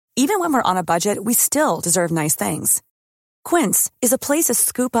Even when we're on a budget, we still deserve nice things. Quince is a place to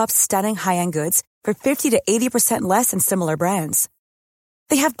scoop up stunning high-end goods for 50 to 80% less than similar brands.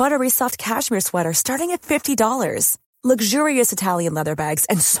 They have buttery soft cashmere sweaters starting at $50, luxurious Italian leather bags,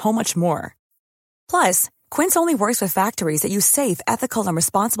 and so much more. Plus, Quince only works with factories that use safe, ethical, and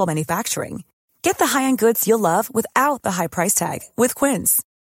responsible manufacturing. Get the high-end goods you'll love without the high price tag with Quince.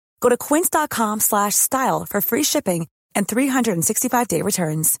 Go to quince.com/style for free shipping and 365-day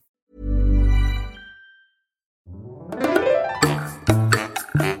returns.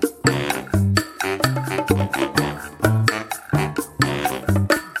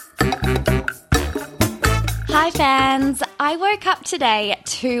 Hi fans! I woke up today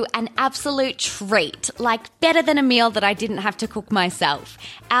to an absolute treat, like better than a meal that I didn't have to cook myself.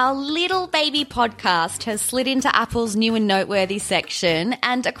 Our little baby podcast has slid into Apple's new and noteworthy section,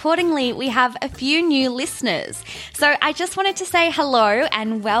 and accordingly we have a few new listeners. So I just wanted to say hello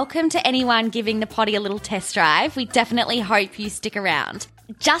and welcome to anyone giving the potty a little test drive. We definitely hope you stick around.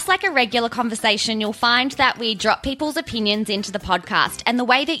 Just like a regular conversation, you'll find that we drop people's opinions into the podcast, and the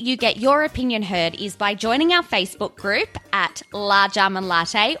way that you get your opinion heard is by joining our Facebook group at Large Almond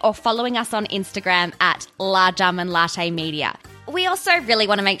Latte or following us on Instagram at Large Almond Latte Media. We also really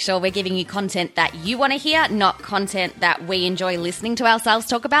want to make sure we're giving you content that you want to hear, not content that we enjoy listening to ourselves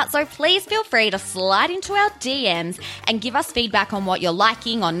talk about. So please feel free to slide into our DMs and give us feedback on what you're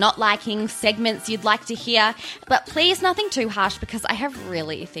liking or not liking, segments you'd like to hear. But please, nothing too harsh because I have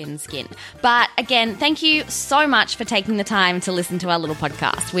really thin skin. But again, thank you so much for taking the time to listen to our little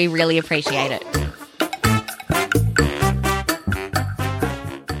podcast. We really appreciate it.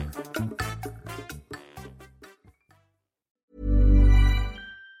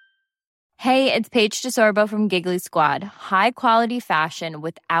 Hey, it's Paige DeSorbo from Giggly Squad. High quality fashion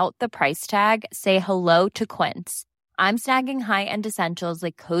without the price tag. Say hello to Quince. I'm snagging high-end essentials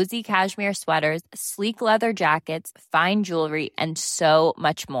like cozy cashmere sweaters, sleek leather jackets, fine jewelry, and so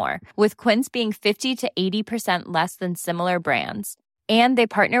much more. With Quince being 50 to 80% less than similar brands. And they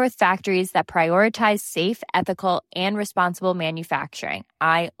partner with factories that prioritize safe, ethical, and responsible manufacturing.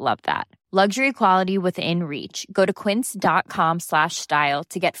 I love that. Luxury quality within reach. Go to quince.com/style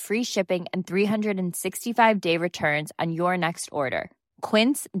to get free shipping and 365-day returns on your next order.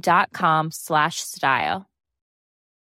 Quince.com/style.